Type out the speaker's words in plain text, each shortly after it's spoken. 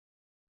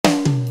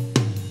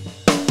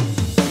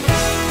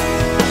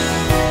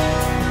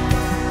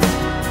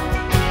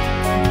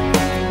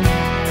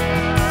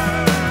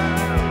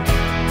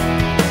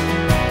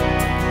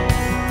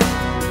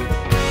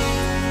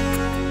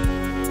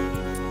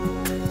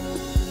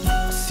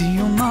see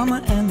your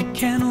mama and the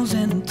candles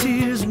and the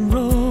tears and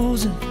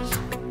roses.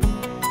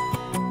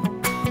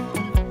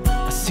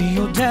 I see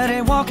your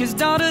daddy walk his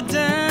daughter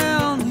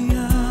down the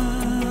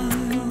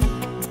aisle.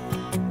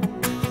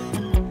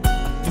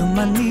 I feel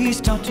my knees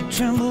start to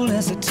tremble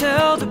as I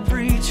tell the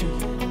preacher,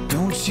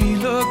 don't she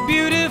look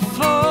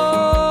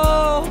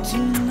beautiful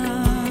tonight?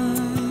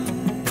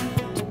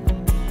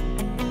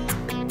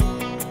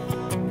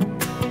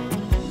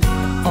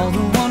 All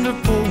the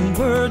wonderful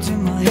words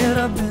in my head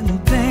I've been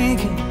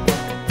thinking,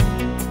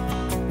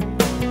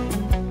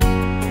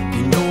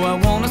 you know I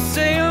wanna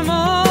say them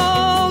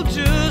all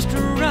just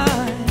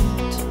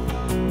right.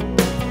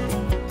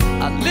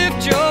 I lift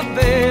your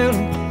veil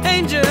and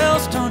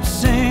angels start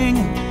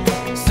singing,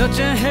 such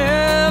a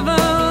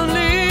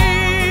heavenly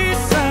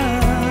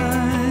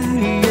sight,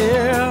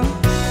 yeah.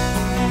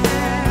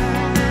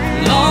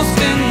 Lost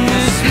in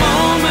this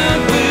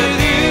moment with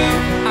you,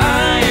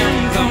 I am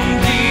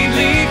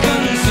completely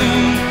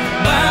consumed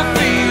by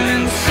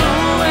feeling so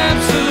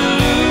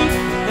absolute,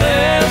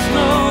 there's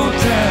no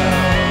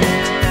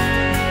doubt.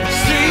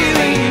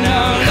 Sealing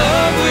our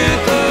love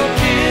with a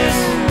kiss,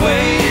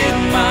 waited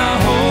my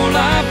whole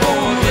life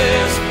for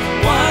this,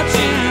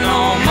 watching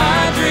all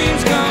my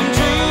dreams come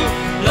true,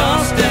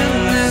 lost in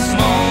this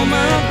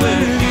moment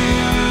with you.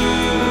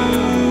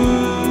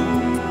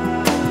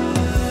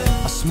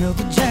 I smell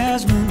the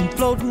jasmine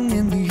floating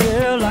in the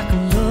air like a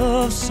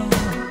love song.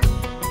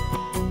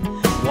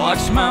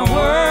 Watch my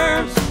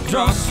words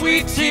draw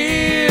sweet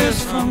tears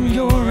from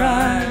your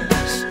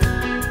eyes.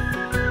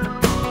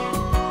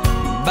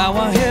 Bow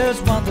our heads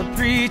while the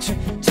preacher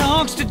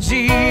talks to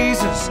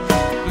Jesus.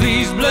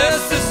 Please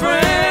bless this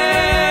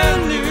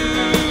brand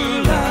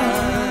new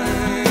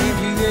life,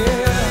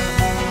 yeah.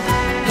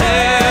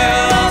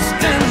 Hey,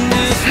 lost in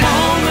this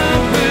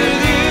moment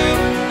with you,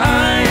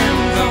 I am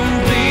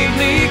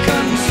completely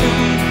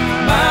consumed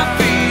by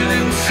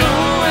feeling so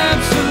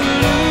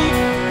absolute,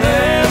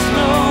 there's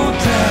no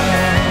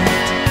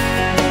doubt.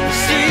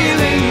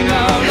 Sealing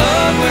our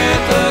love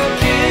with a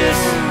kiss,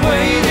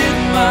 waited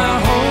my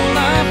whole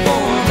life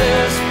for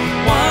this,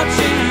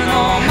 watching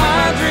all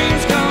my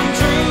dreams come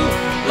true,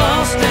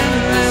 lost in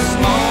this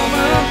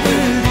moment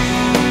with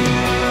you,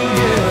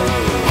 yeah.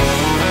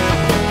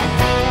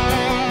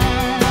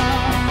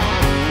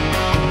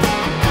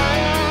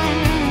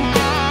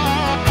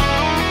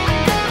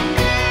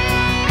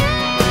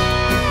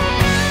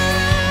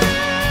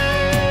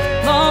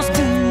 Lost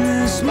in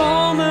this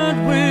moment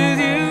with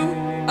you,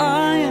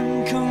 I am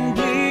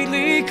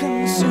completely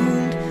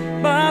consumed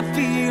by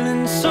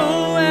feeling so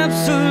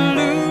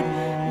absolute,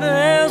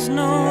 there's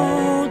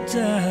no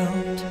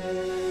doubt.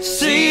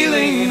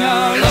 Sealing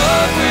our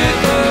love with